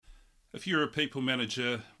If you're a people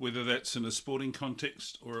manager, whether that's in a sporting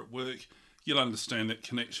context or at work, you'll understand that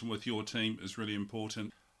connection with your team is really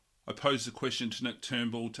important. I posed the question to Nick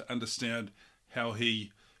Turnbull to understand how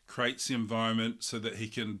he creates the environment so that he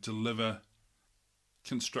can deliver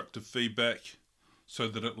constructive feedback so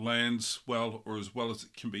that it lands well or as well as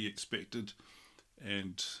it can be expected.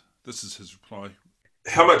 And this is his reply.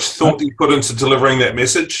 How much thought do you put into delivering that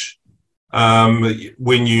message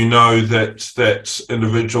when you know that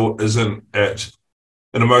individual isn't at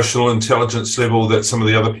an emotional intelligence level that some of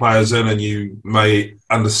the other players in, and you may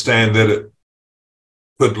understand that it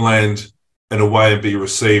could land in a way and be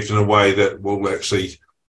received in a way that will actually,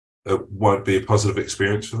 it won't be a positive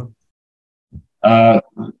experience for them?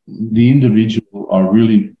 The individual, I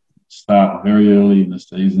really start very early in the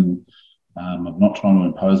season. I'm not trying to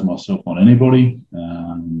impose myself on anybody.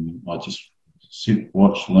 I just sit,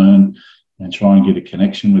 watch, learn, and try and get a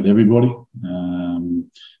connection with everybody.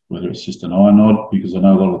 Whether it's just an eye nod, because I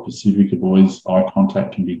know a lot of the Pacifica boys, eye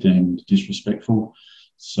contact can be deemed disrespectful.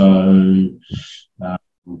 So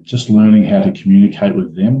just learning how to communicate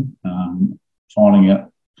with them, finding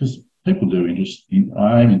out, because people do interest in,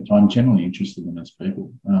 I'm generally interested in those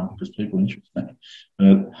people, because people interest me.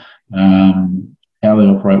 But how they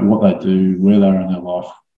operate, what they do, where they are in their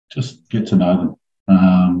life, just get to know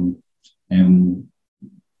them. And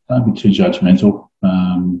don't be too judgmental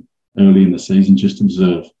early in the season, just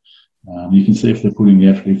observe. You can see if they're putting the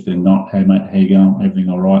effort. If they're not, hey mate, how you going? Everything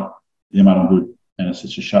all right? Yeah mate, I'm good. And it's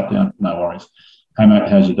just a shutdown, no worries. Hey mate,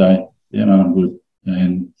 how's your day? Yeah mate, I'm good.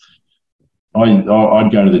 And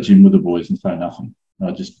I'd go to the gym with the boys and say nothing.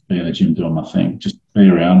 I'd just be in the gym doing my thing, just be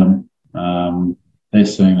around them. They're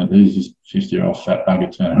seeing that there's this 50-year-old fat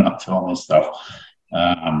bugger turning up telling their stuff,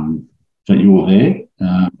 that you're there,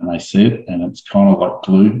 and they see it, and it's kind of like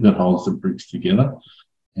glue that holds the bricks together.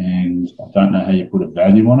 And I don't know how you put a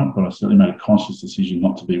value on it, but I certainly made a conscious decision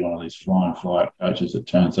not to be one of these fly out coaches that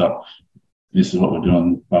turns up, this is what we're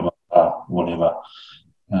doing, blah, blah, blah, whatever.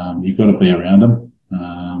 You've got to be around them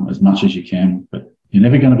as much as you can, but you're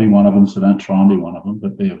never going to be one of them, so don't try and be one of them,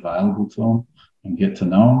 but be available to them and get to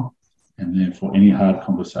know them. And then for any hard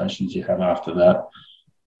conversations you have after that,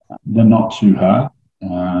 they're not too hard.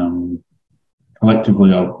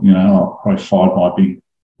 Collectively, I'll probably fired my big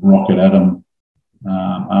rocket at them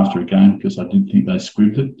after a game because I didn't think they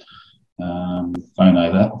squibbed it. They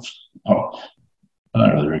know that. I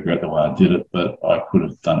don't really regret the way I did it, but I could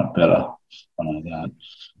have done it better. I know that.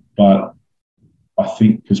 But I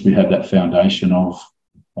think because we had that foundation of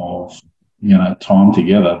time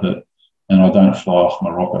together, that, and I don't fly off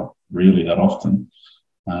my rocker really that often,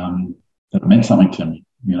 that meant something to me.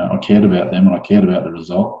 I cared about them and I cared about the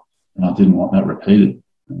result, and I didn't want that repeated.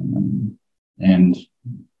 And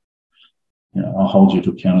I'll hold you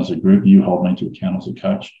to account as a group, you hold me to account as a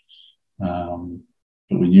coach. But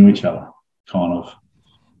we knew each other kind of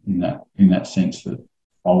in that sense that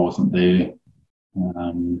I wasn't there.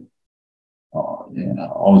 I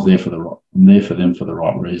was there I'm there for them for the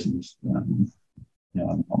right reasons. I'm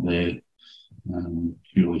not there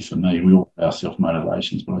purely for me. We all have our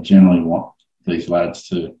self-motivations, but I generally want these lads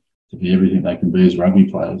to be everything they can be as rugby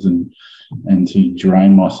players, and to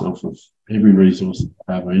drain myself of every resource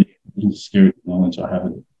I have, any little scary knowledge I have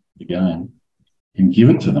of the game, and give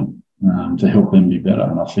it to them to help them be better.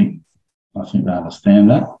 And I think they understand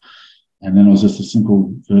that. And then it was just a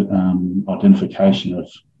simple identification of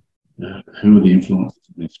who are the influences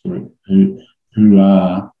in this group, who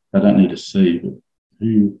are, they don't need to see, but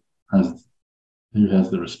who has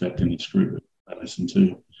the respect in this group that they listen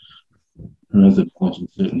to, who has the knowledge in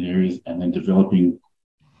certain areas, and then developing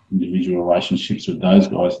individual relationships with those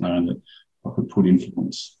guys, knowing that I could put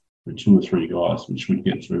influence for 2 or 3 guys, which would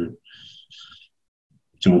get through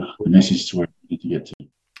to the message to where we need to get to.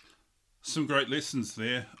 Some great lessons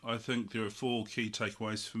there. I think there are 4 key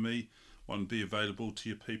takeaways for me. 1, be available to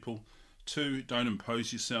your people. 2, don't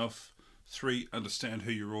impose yourself. 3, understand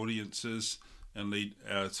who your audience is. And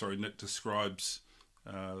Nick describes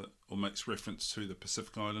or makes reference to the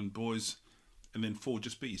Pacific Island boys. And then 4,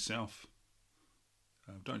 just be yourself.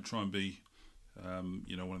 Don't try and be,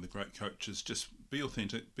 one of the great coaches. Just be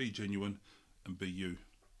authentic, be genuine, and be you.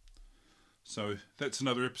 So that's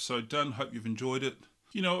another episode done. Hope you've enjoyed it.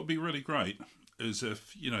 What would be really great is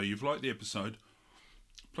if, you've liked the episode,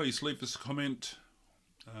 please leave us a comment.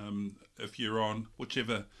 If you're on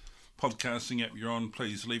whichever podcasting app you're on,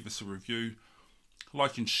 please leave us a review.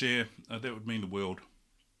 Like and share. That would mean the world.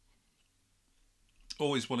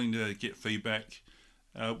 Always willing to get feedback.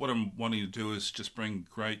 What I'm wanting to do is just bring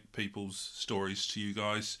great people's stories to you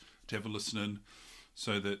guys to have a listen in,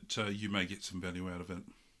 so that you may get some value out of it.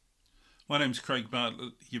 My name's Craig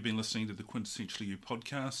Bartlett. You've been listening to the Quintessentially You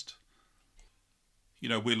podcast. You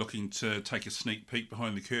know, we're looking to take a sneak peek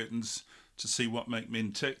behind the curtains to see what make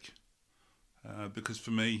men tick. Because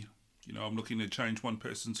for me, you know, I'm looking to change one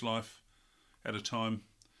person's life at a time.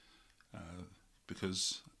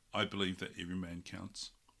 Because I believe that every man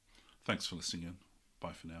counts. Thanks for listening in.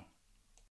 Bye for now.